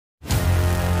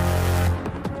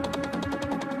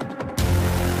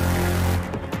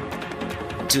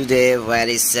Today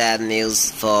very sad news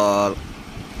for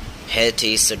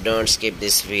Haiti, so don't skip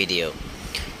this video.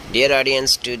 Dear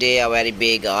audience, today a very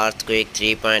big earthquake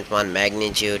 3.1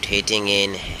 magnitude hitting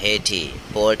in Haiti,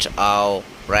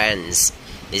 Port-au-Prince,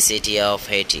 the city of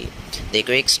Haiti. The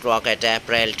quake struck at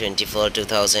April 24,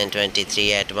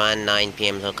 2023 at 1:09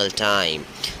 p.m. local time.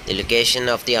 The location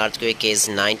of the earthquake is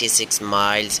 96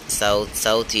 miles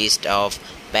southeast of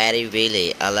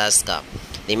Perryville, Alaska.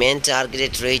 The main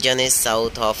targeted region is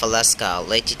south of Alaska.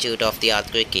 Latitude of the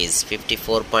earthquake is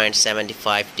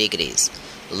 54.75 degrees.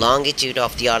 Longitude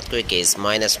of the earthquake is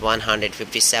minus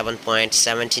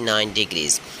 157.79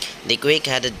 degrees. The quake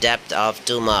had a depth of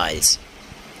 2 miles.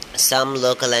 Some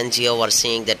local NGO were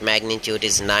saying that magnitude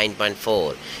is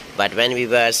 9.4, but when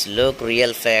viewers look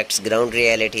real facts, ground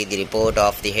reality, the report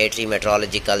of the Haiti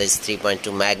meteorological is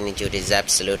 3.2 magnitude is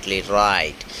absolutely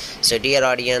right. So dear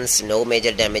audience, no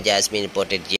major damage has been reported yet.